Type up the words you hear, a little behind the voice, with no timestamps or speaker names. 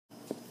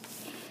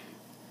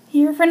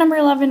Here for number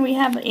 11 we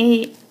have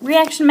a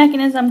reaction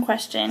mechanism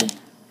question.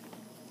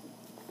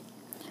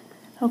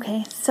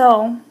 Okay,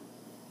 so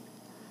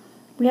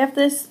we have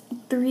this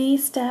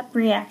 3-step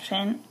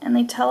reaction, and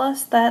they tell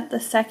us that the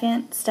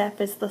second step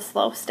is the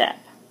slow step.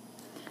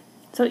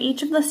 So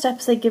each of the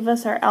steps they give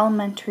us are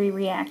elementary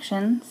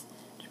reactions,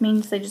 which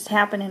means they just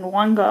happen in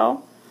one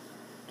go.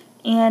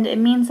 And it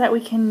means that we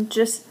can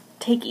just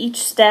take each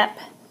step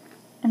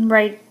and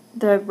write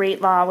the rate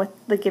law with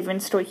the given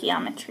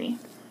stoichiometry.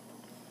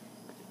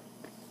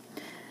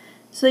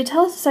 So they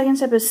tell us the second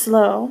step is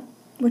slow,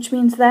 which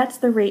means that's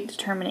the rate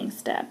determining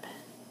step.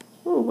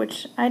 Ooh,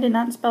 which I did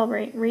not spell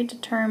right. Rate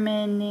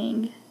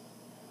determining.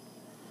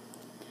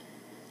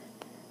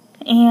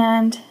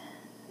 And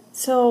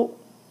so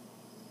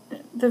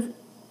the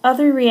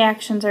other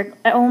reactions are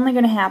only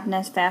going to happen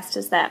as fast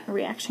as that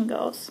reaction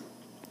goes.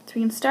 So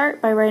we can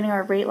start by writing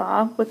our rate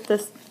law with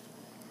this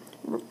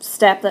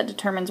step that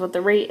determines what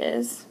the rate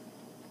is.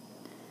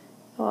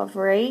 Law of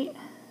rate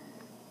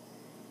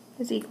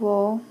is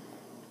equal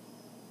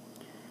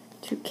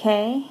to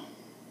K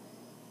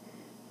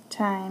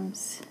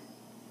times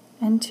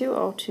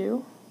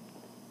N2O2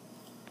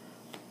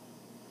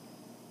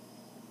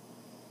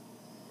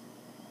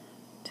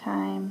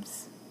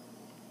 times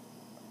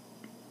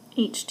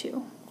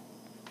H2.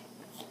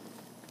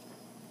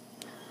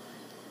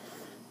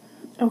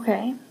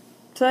 Okay,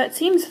 so that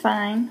seems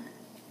fine,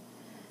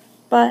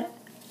 but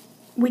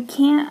we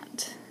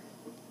can't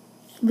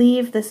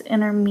leave this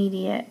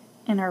intermediate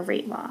in our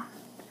rate law.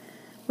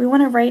 We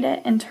want to write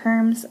it in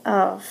terms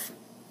of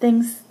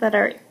things that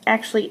are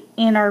actually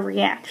in our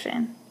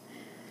reaction.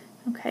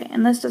 Okay,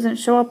 and this doesn't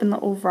show up in the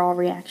overall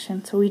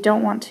reaction, so we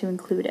don't want to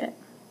include it.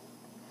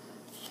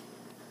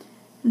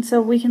 And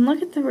so we can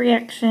look at the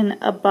reaction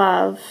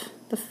above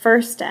the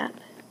first step,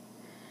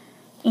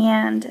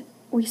 and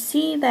we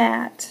see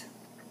that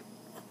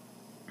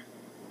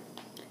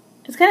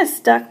it's kind of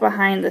stuck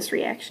behind this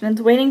reaction. It's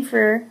waiting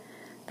for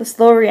the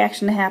slow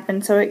reaction to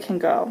happen so it can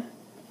go.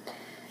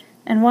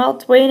 And while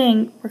it's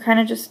waiting, we're kind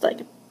of just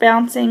like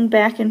bouncing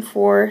back and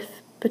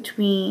forth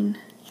between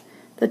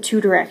the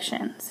two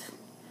directions.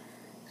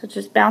 So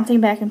just bouncing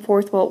back and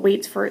forth while it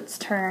waits for its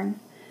turn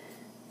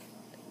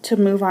to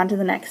move on to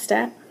the next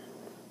step.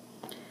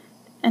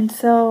 And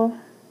so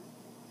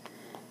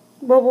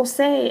what we'll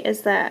say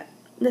is that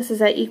this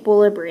is at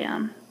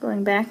equilibrium,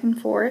 going back and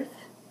forth,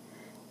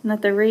 and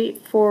that the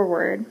rate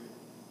forward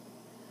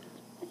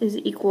is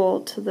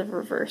equal to the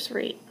reverse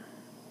rate.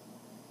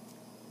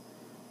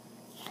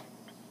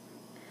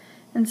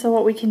 And so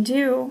what we can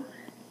do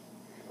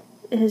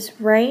is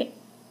write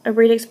a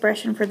rate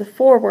expression for the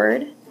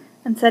forward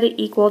and set it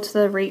equal to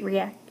the rate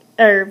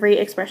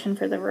expression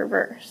for the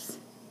reverse.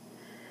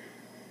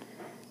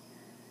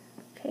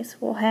 Okay, so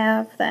we'll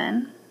have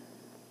then,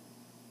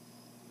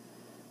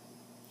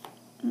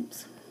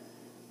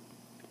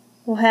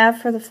 we'll have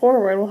for the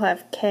forward, we'll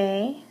have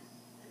K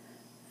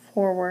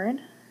forward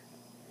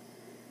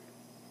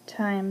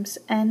times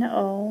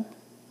NO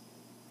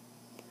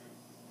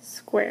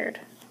squared.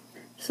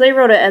 So they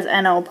wrote it as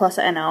NO plus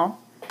NO.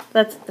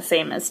 That's the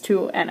same as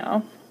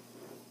 2NO.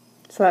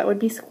 So that would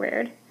be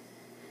squared.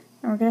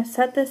 And we're going to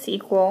set this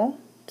equal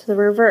to the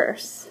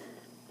reverse.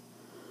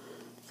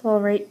 So I'll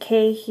write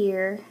K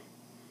here,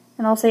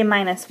 and I'll say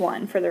minus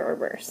 1 for the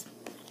reverse.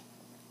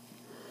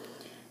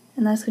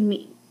 And that's going to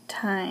be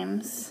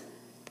times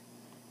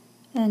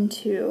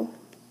N2O2.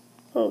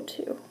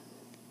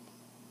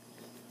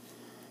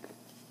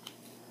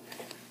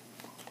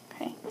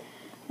 Okay.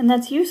 And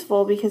that's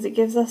useful because it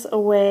gives us a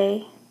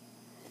way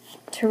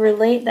to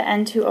relate the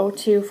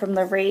N2O2 from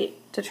the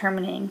rate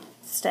determining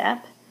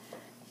step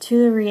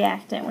to the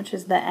reactant, which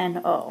is the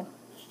NO.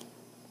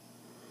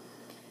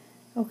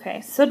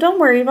 Okay, so don't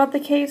worry about the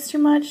K's too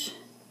much.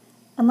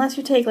 Unless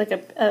you take like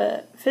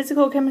a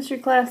physical chemistry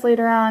class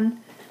later on,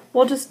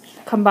 we'll just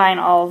combine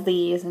all of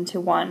these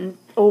into one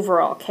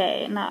overall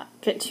K and not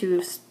get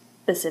too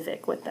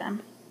specific with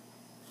them.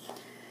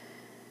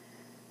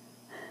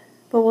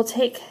 But we'll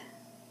take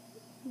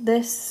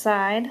this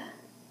side,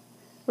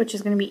 which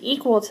is going to be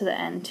equal to the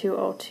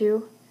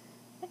N2O2,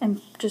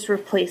 and just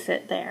replace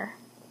it there.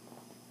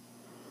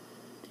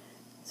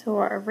 So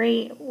our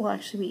rate will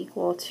actually be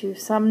equal to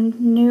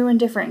some new and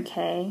different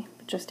K,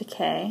 but just a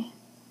K,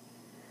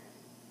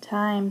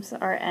 times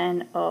our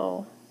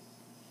NO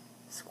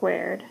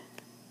squared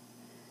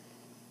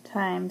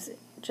times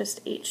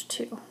just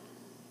H2.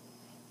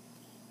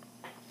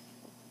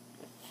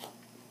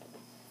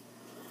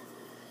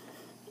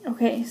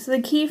 Okay, so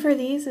the key for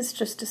these is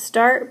just to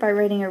start by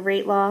writing a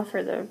rate law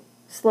for the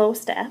slow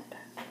step,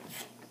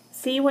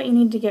 see what you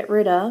need to get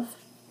rid of,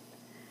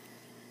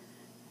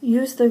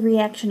 use the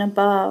reaction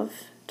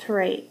above to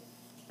write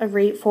a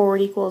rate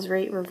forward equals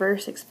rate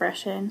reverse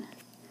expression,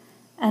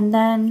 and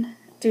then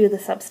do the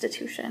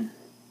substitution.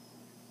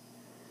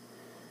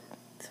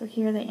 So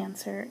here the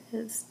answer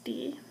is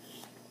D.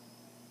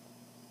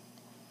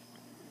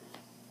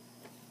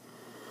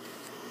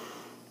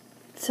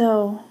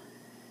 So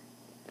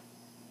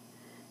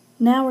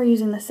now we're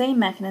using the same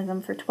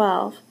mechanism for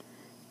 12,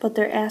 but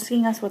they're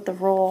asking us what the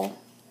role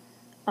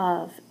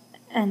of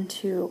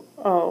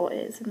N2O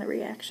is in the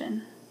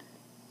reaction.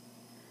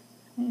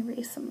 Let me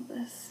erase some of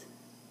this.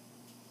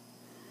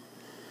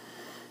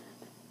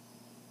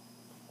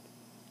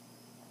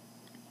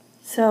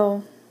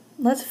 So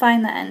let's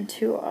find the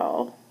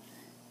N2O.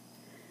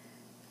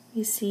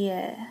 We see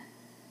it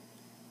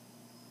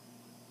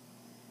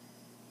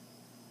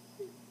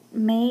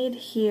made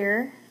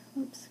here,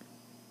 oops,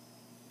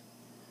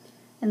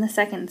 in the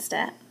second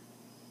step.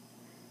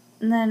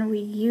 And then we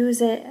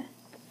use it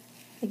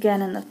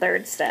again in the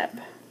third step.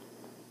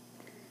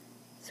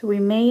 So we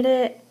made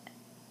it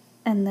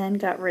and then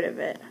got rid of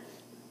it.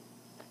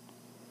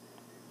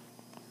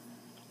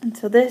 And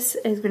so this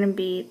is going to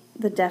be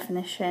the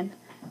definition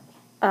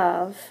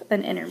of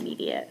an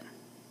intermediate.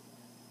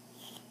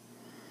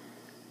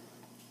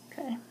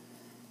 Okay.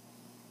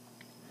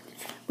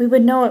 We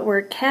would know it were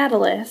a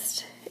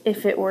catalyst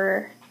if it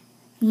were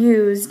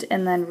used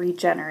and then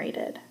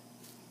regenerated.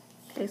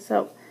 Okay,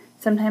 so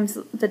sometimes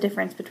the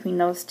difference between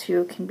those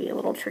two can be a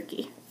little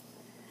tricky.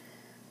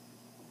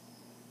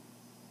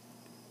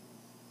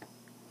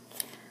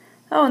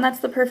 Oh, and that's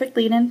the perfect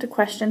lead-in to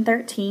question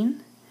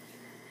 13,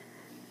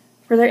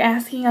 where they're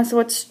asking us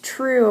what's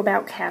true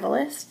about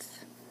catalysts.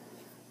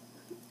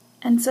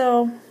 And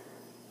so,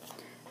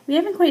 we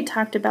haven't quite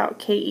talked about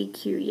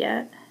KEQ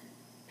yet,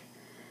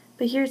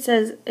 but here it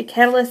says a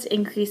catalyst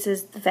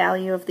increases the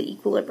value of the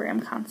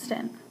equilibrium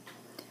constant.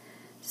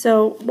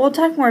 So, we'll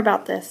talk more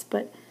about this,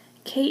 but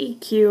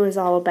KEQ is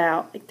all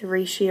about like the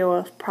ratio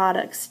of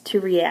products to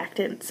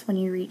reactants when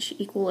you reach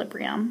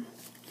equilibrium.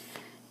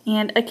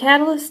 And a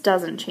catalyst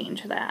doesn't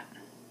change that.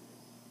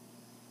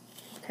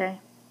 Okay?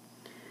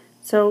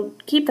 So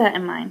keep that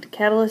in mind.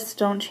 Catalysts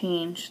don't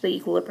change the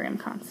equilibrium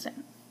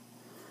constant.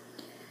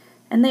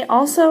 And they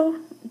also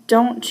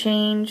don't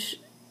change,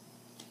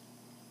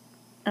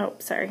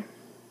 they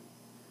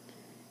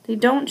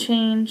don't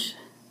change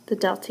the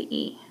delta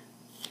E.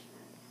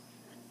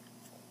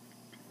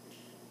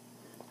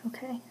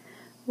 Okay,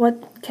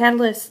 what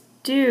catalysts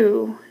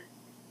do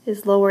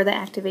is lower the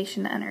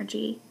activation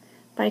energy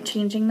by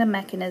changing the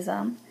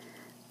mechanism,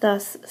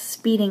 thus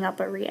speeding up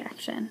a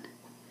reaction.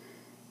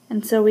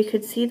 And so we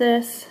could see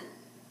this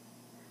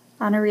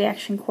on a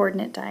reaction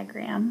coordinate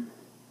diagram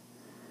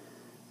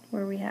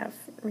where we have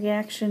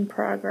reaction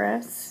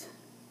progress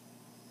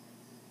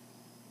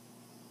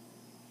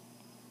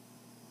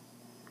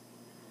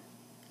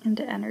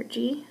into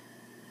energy.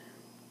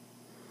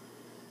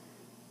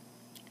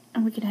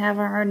 And we can have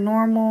our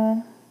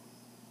normal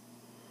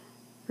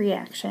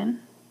reaction.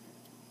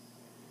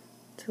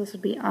 So this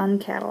would be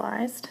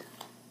uncatalyzed.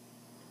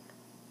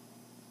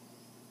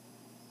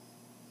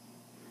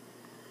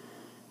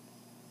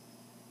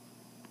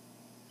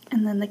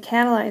 And then the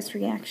catalyzed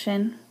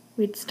reaction,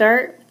 we'd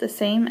start with the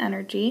same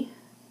energy,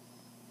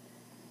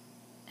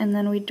 and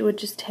then we would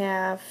just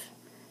have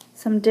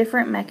some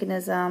different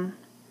mechanism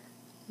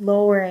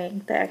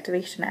lowering the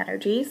activation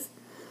energies,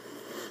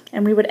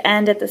 and we would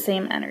end at the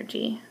same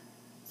energy.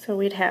 So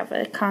we'd have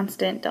a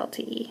constant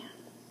delta E.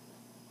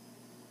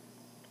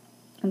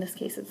 In this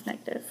case, it's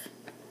negative.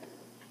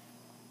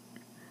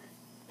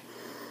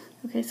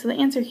 Okay, so the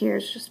answer here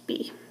is just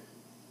B.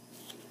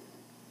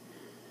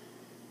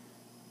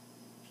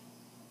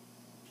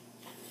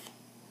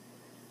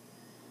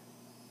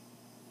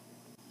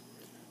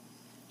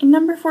 In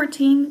number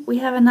 14, we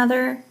have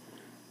another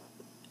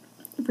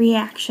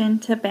reaction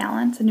to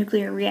balance, a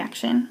nuclear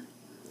reaction.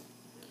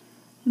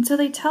 And so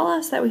they tell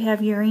us that we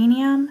have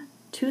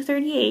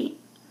uranium-238.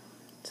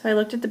 So I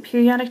looked at the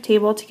periodic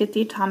table to get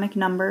the atomic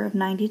number of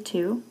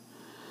 92.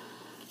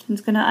 And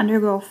it's going to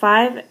undergo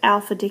 5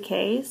 alpha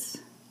decays.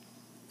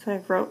 So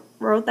I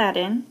wrote that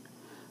in.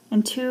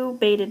 And 2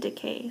 beta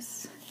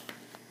decays.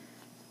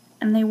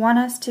 And they want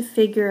us to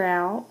figure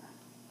out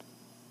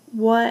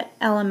what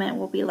element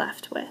we'll be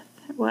left with,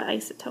 what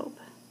isotope.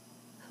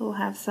 So we'll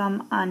have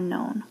some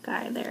unknown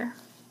guy there.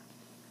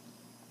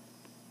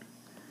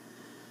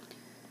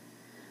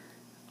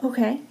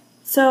 Okay.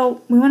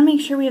 So we want to make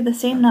sure we have the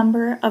same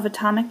number of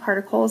atomic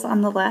particles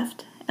on the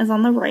left as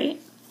on the right.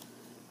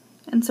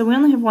 And so we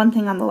only have one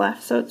thing on the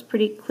left, so it's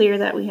pretty clear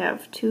that we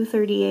have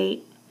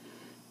 238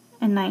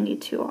 and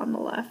 92 on the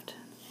left.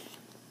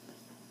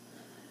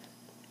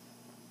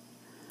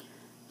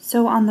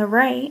 So on the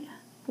right,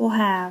 we'll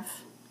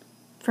have,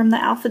 from the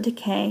alpha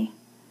decay,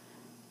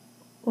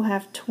 we'll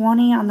have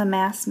 20 on the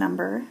mass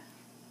number.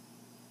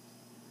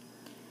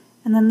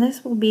 And then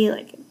this will be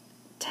like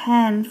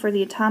 10 for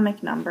the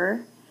atomic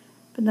number.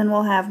 But then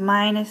we'll have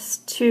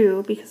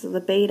 -2 because of the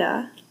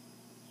beta.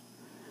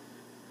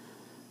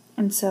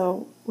 And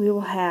so we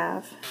will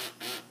have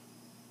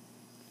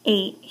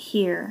 8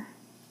 here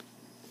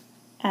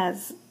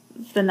as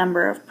the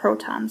number of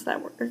protons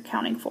that we're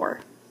counting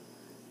for.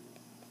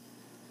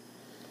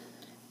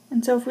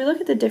 And so if we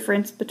look at the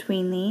difference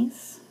between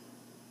these,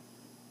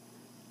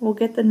 we'll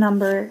get the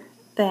number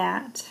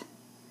that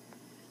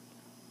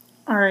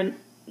our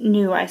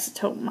new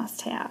isotope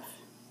must have.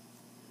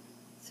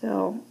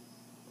 So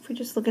if we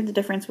just look at the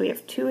difference, we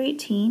have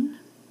 218.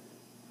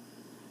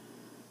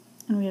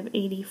 and we have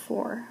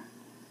 84.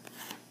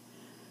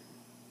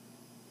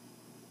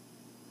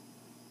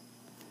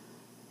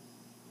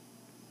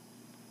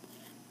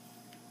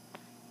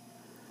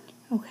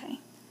 Okay,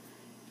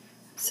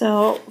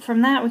 so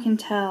from that we can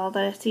tell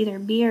that it's either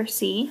B or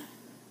C.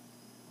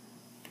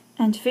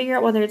 And to figure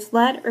out whether it's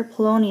lead or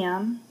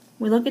polonium,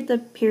 we look at the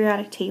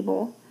periodic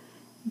table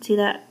and see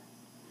that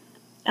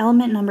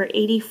element number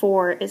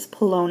 84 is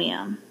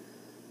polonium.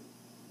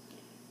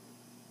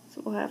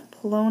 So we'll have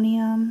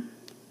polonium,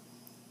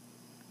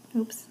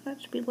 oops,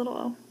 that should be little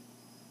o,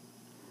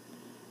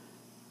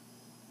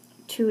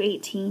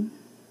 218,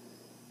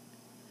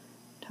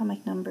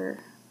 atomic number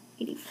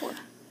 84.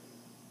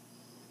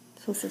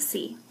 So it's a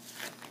C.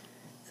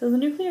 So the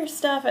nuclear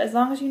stuff, as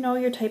long as you know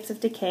your types of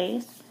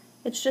decays,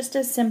 it's just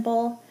as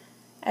simple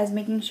as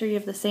making sure you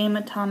have the same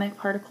atomic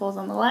particles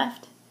on the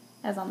left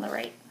as on the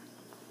right.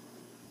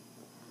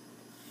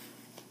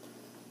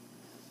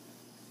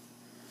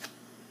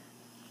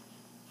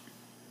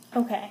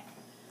 Okay,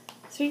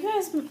 so you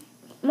guys,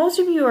 most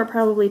of you are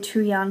probably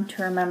too young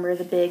to remember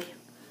the big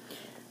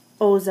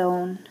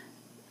ozone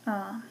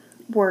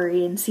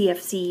worry and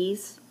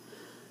CFCs,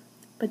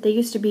 but they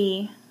used to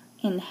be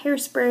in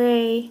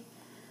hairspray,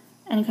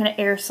 any kind of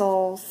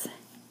aerosols,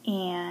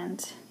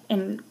 and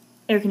in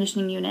air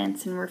conditioning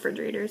units and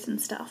refrigerators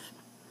and stuff.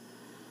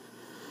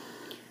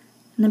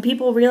 And then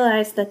people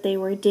realized that they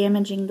were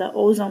damaging the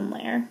ozone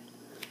layer,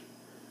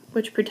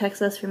 which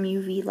protects us from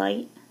UV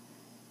light.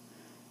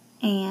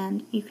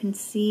 And you can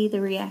see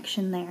the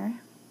reaction there.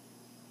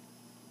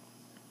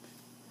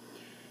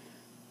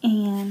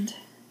 And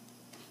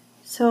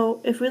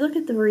so if we look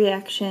at the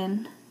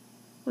reaction,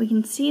 we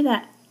can see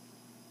that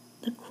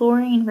the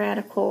chlorine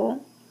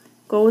radical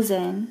goes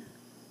in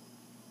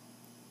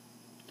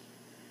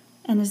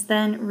and is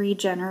then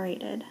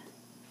regenerated.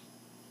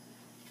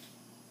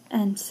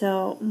 And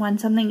so when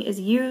something is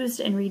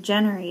used and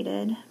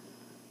regenerated,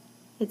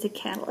 it's a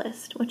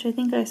catalyst, which I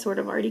think I sort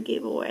of already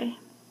gave away.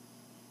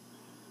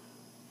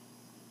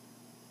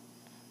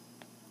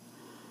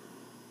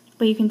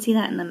 But you can see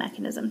that in the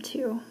mechanism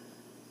too.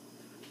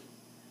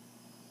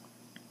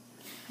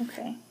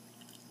 Okay.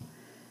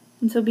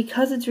 And so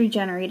because it's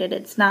regenerated,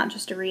 it's not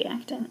just a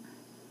reactant.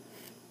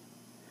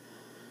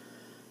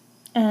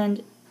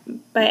 And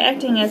by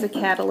acting as a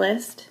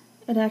catalyst,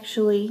 it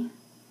actually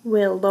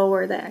will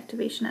lower the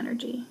activation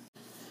energy.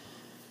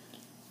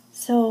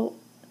 So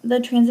the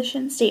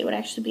transition state would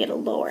actually be at a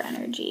lower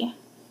energy.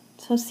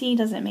 So C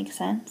doesn't make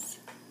sense.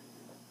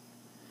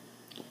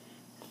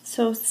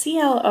 So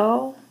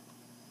ClO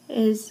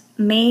is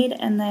made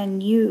and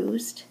then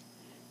used,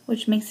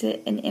 which makes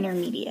it an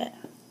intermediate.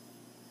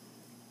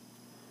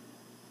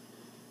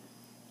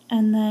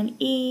 And then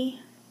E,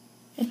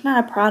 it's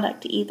not a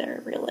product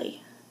either,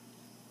 really.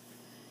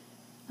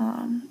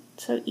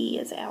 So E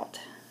is out.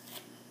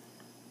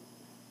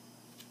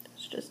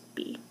 It's just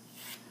B.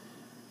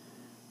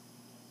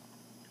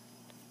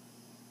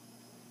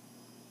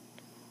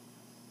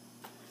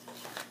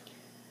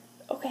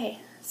 Okay,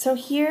 so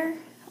here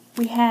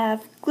we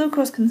have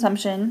glucose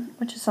consumption,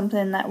 which is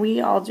something that we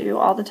all do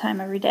all the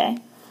time, every day.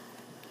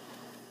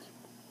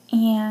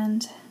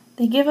 And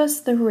they give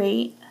us the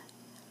rate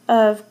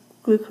of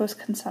glucose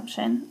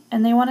consumption,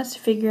 and they want us to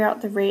figure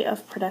out the rate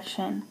of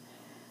production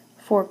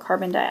for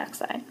carbon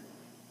dioxide.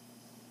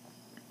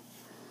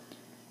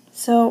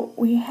 So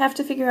we have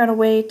to figure out a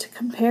way to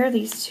compare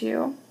these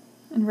two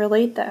and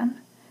relate them.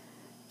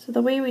 So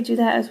the way we do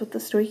that is with the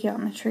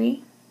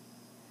stoichiometry.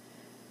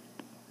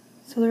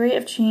 So the rate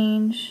of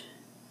change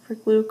for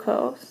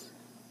glucose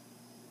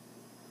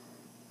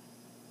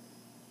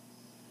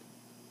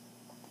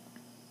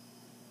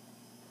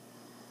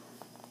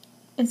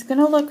it's going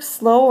to look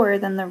slower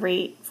than the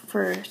rate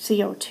for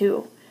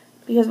CO2,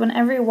 because when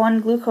every one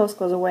glucose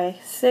goes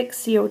away, 6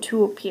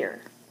 CO2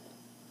 appear.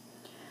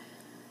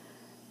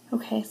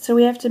 Okay, so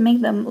we have to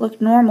make them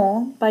look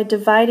normal by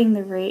dividing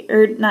the rate,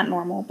 or not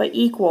normal, but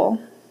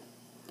equal,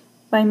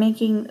 by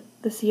making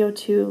the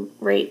CO2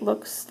 rate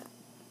look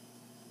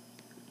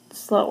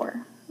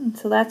slower. And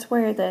so that's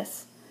where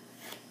this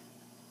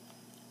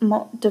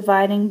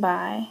dividing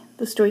by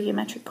the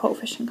stoichiometric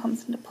coefficient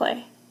comes into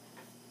play.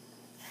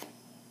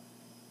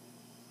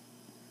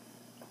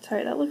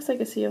 Sorry, that looks like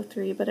a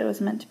CO3, but it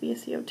was meant to be a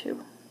CO2.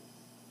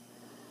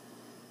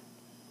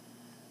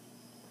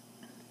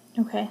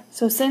 Okay,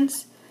 so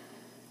since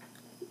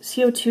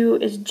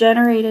CO2 is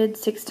generated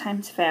 6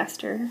 times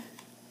faster,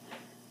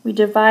 we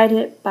divide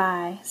it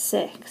by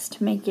 6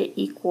 to make it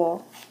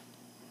equal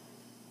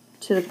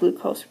to the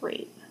glucose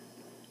rate.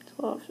 So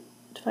we'll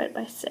divide it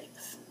by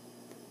 6.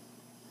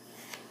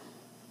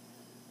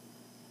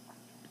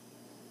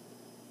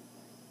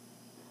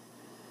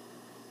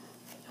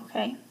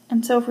 Okay,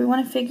 and so if we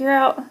want to figure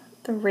out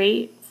the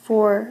rate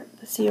for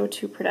the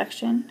CO2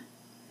 production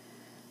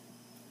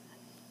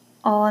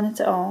all on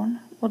its own,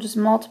 we'll just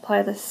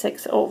multiply the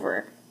 6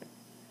 over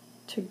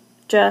to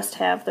just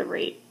have the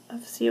rate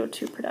of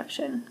CO2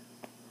 production.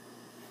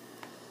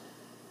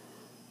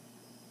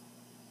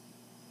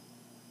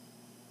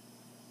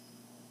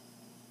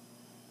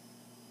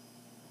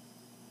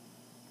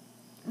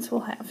 So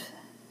we'll have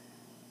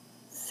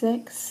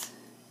 6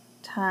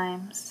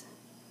 times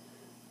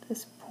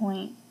this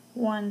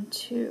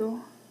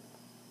 0.12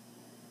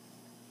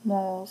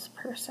 moles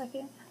per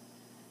second.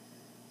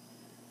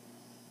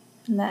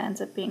 And that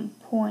ends up being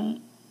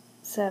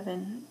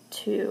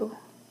 0.72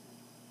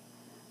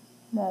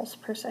 moles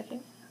per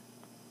second,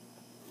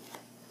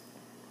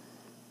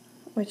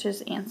 which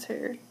is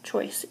answer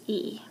choice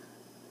E.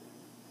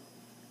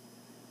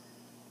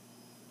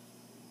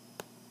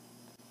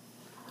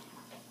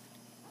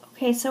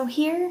 Okay, so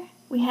here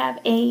we have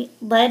a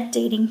lead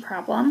dating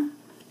problem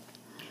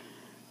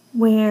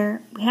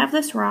where we have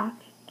this rock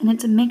and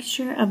it's a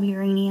mixture of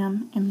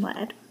uranium and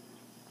lead.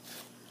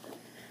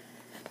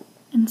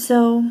 And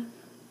so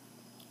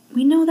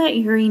we know that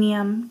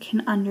uranium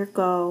can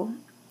undergo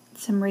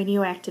some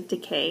radioactive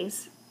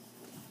decays.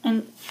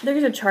 And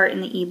there's a chart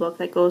in the ebook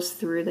that goes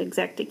through the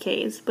exact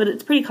decays, but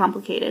it's pretty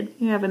complicated.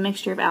 You have a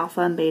mixture of alpha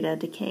and beta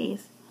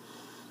decays.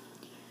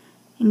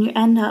 And you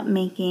end up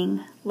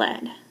making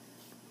lead.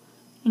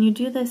 And you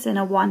do this in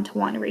a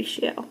 1-to-1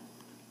 ratio.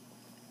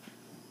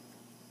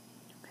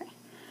 Okay.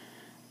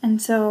 And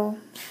so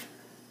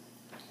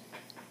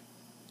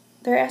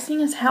they're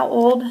asking us how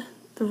old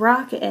the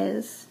rock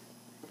is,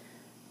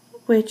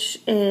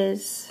 which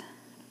just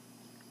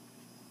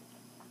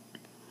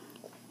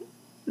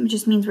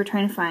means we're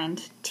trying to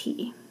find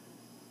T.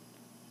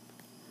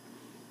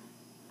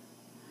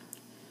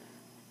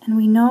 And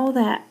we know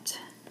that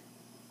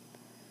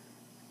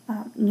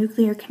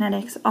nuclear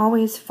kinetics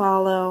always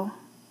follow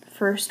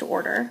first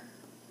order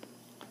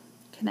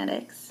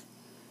kinetics.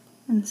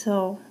 And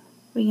so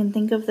we can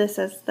think of this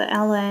as the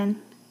ln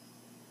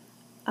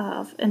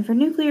of, and for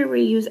nuclear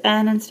we use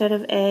N instead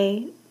of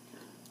A.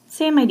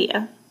 Same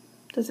idea,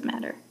 doesn't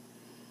matter.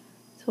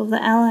 So the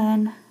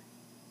ln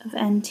of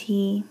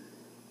NT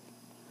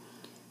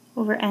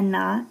over N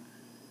naught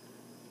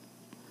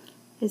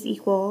is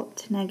equal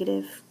to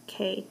negative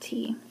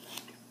KT.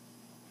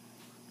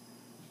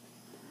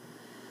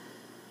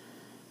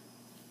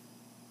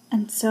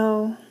 And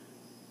so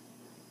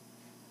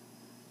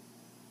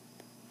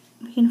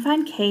we can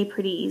find K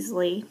pretty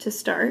easily to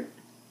start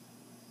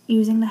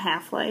using the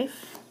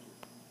half-life.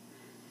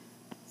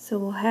 So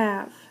we'll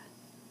have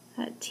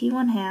that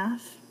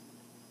T1/2,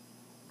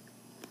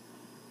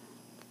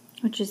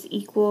 which is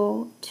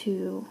equal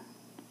to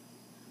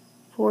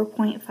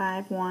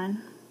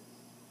 4.51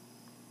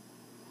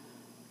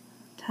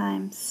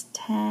 times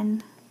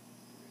 10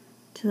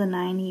 to the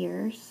 9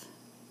 years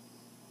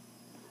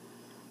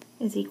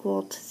is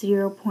equal to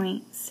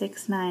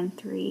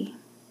 0.693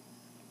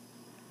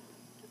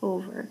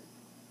 over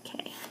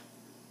K.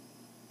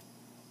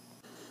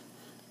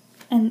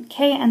 And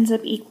K ends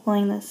up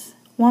equaling this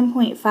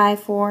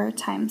 1.54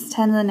 times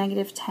 10 to the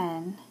negative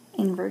 10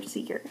 inverse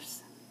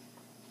years.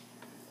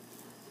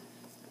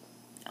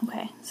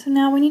 Okay, so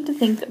now we need to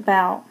think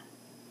about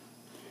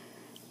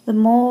the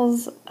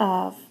moles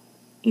of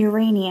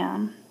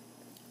uranium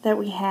that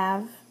we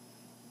have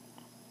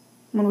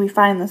when we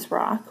find this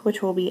rock,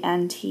 which will be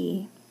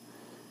NT.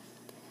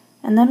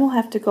 And then we'll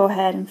have to go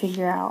ahead and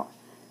figure out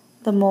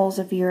the moles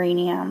of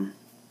uranium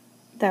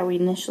that we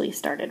initially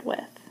started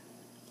with.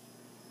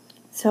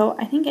 So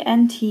I think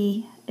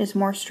NT is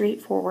more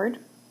straightforward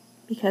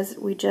because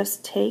we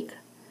just take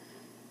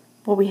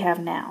what we have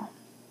now.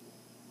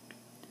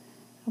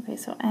 Okay,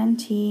 so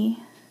NT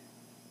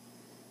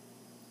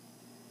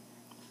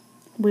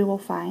we will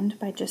find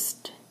by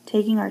just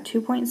taking our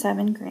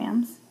 2.7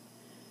 grams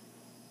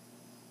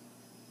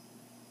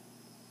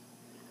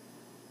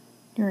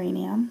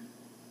uranium,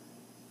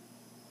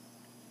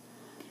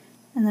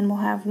 and then we'll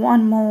have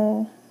 1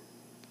 mole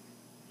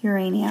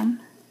uranium,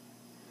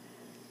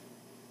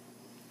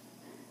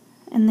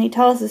 and they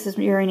tell us this is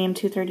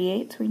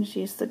uranium-238, so we can just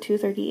use the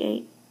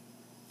 238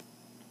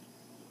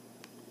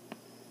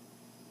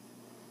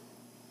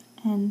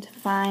 and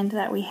find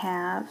that we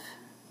have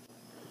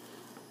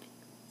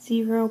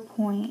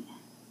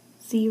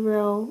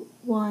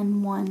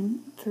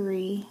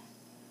 0.0113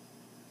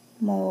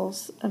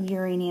 moles of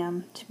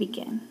uranium to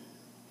begin.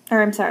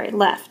 Or I'm sorry,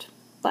 left.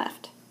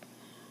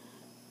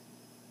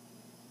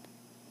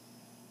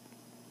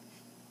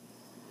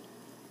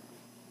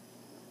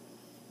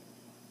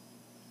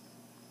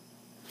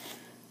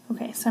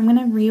 Okay, so I'm going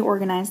to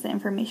reorganize the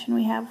information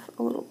we have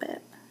a little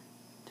bit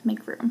to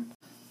make room.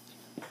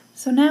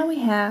 So now we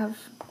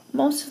have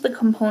most of the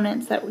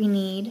components that we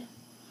need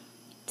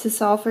to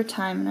solve for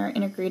time in our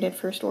integrated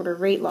first order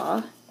rate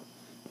law,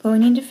 but we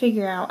need to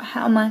figure out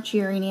how much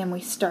uranium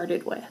we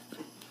started with.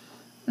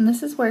 And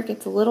this is where it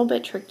gets a little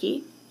bit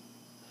tricky.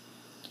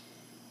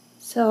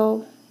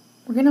 So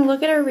we're going to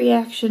look at our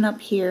reaction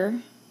up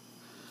here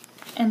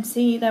and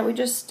see that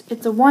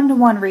it's a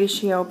 1-to-1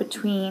 ratio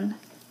between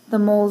the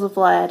moles of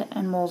lead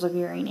and moles of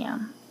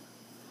uranium.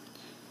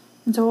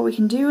 And so what we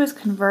can do is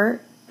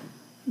convert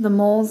the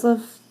moles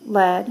of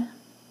lead,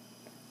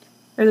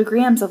 or the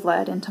grams of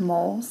lead, into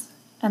moles,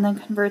 and then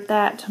convert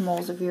that to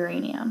moles of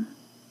uranium.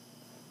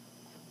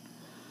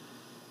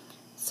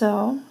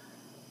 So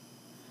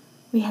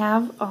we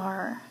have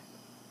our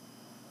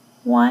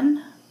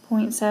 1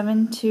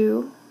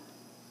 0.72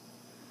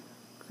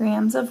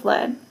 grams of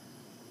lead.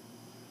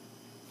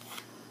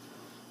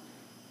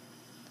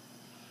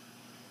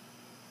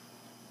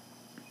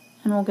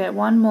 And we'll get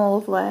 1 mole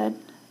of lead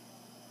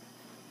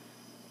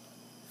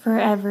for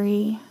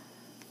every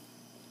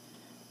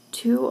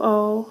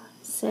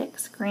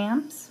 206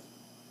 grams.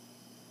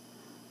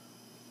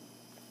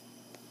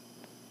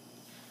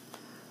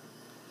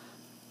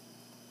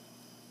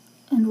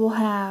 And we'll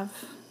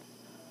have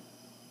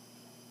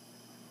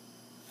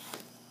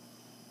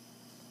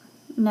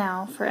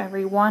now for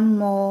every 1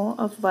 mole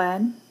of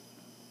lead,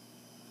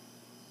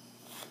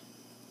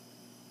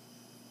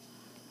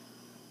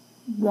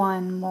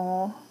 1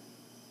 mole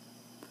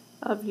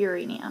of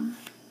uranium.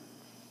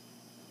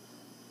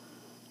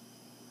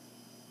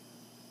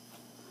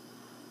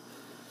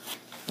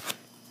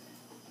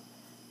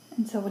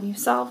 And so when you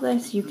solve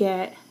this, you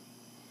get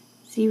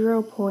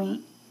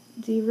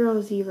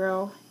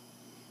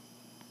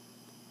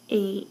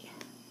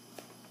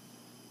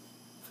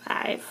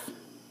 0.0085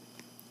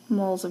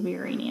 moles of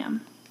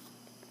uranium.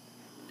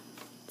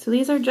 So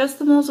these are just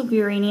the moles of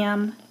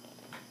uranium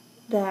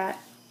that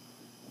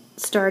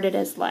started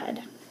as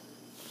lead.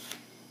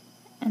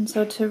 And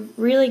so to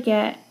really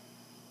get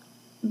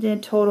the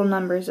total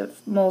numbers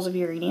of moles of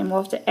uranium,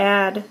 we'll have to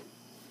add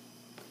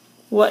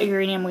what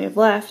uranium we have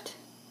left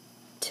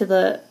to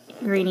the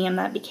uranium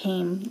that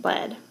became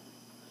lead.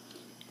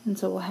 And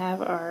so we'll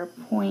have our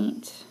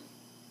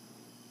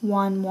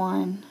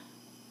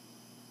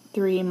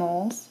 0.113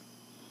 moles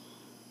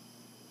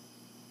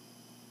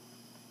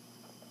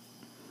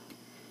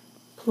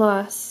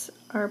plus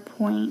our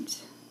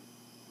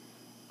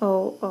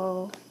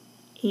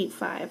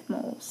 0.0085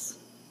 moles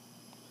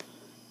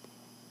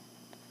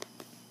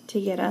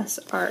to get us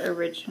our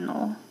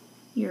original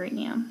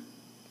uranium,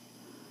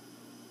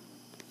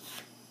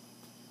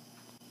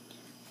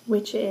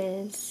 which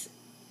is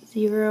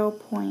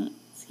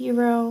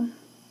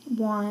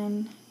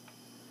 0.01,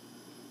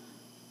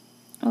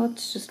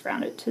 let's just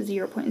round it to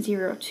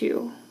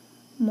 0.02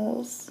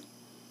 moles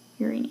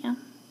uranium.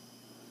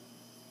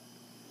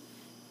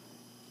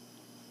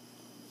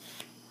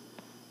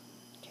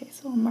 Okay,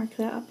 so I'll mark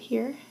that up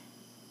here.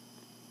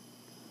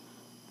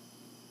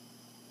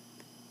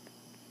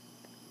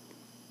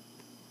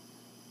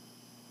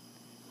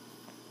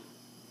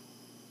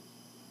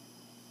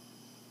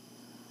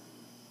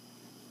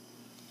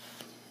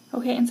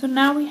 Okay, and so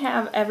now we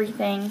have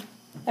everything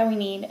that we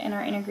need in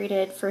our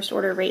integrated first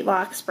order rate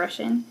law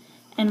expression,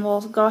 and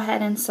we'll go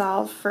ahead and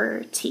solve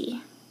for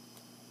t.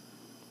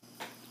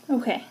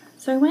 Okay,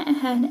 so I went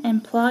ahead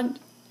and plugged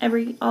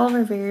all of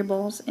our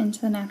variables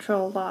into the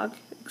natural log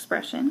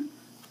expression.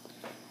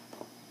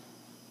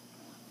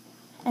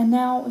 And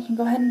now we can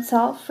go ahead and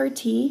solve for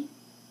t.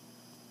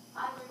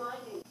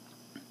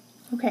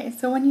 Okay,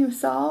 so when you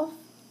solve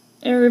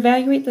or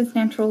evaluate this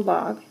natural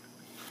log,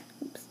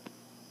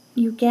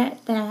 you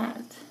get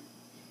that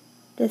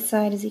this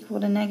side is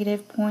equal to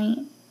negative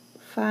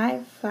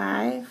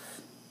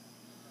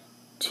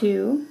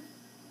 0.552,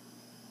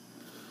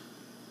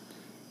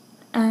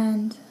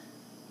 and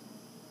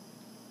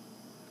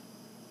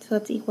so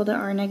that's equal to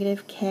r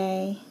negative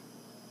k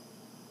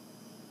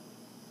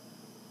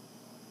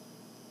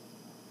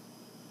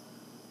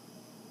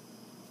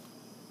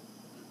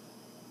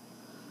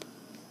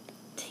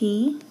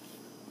t,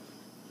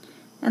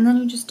 and then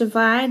you just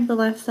divide the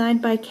left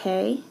side by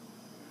k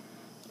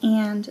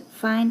and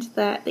find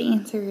that the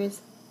answer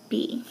is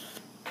B.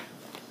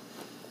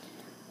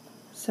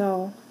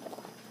 So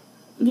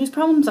these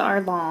problems are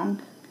long,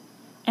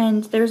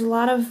 and there's a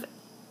lot of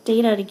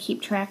data to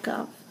keep track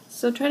of.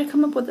 So try to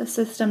come up with a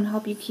system to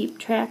help you keep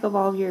track of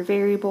all of your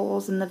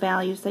variables and the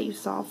values that you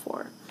solve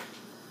for.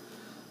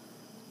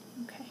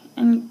 Okay,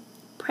 and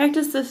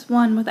practice this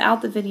one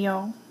without the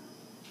video.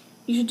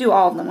 You should do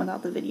all of them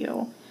without the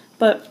video,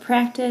 but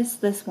practice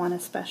this one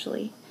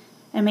especially.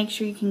 And make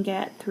sure you can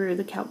get through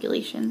the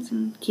calculations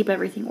and keep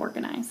everything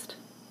organized.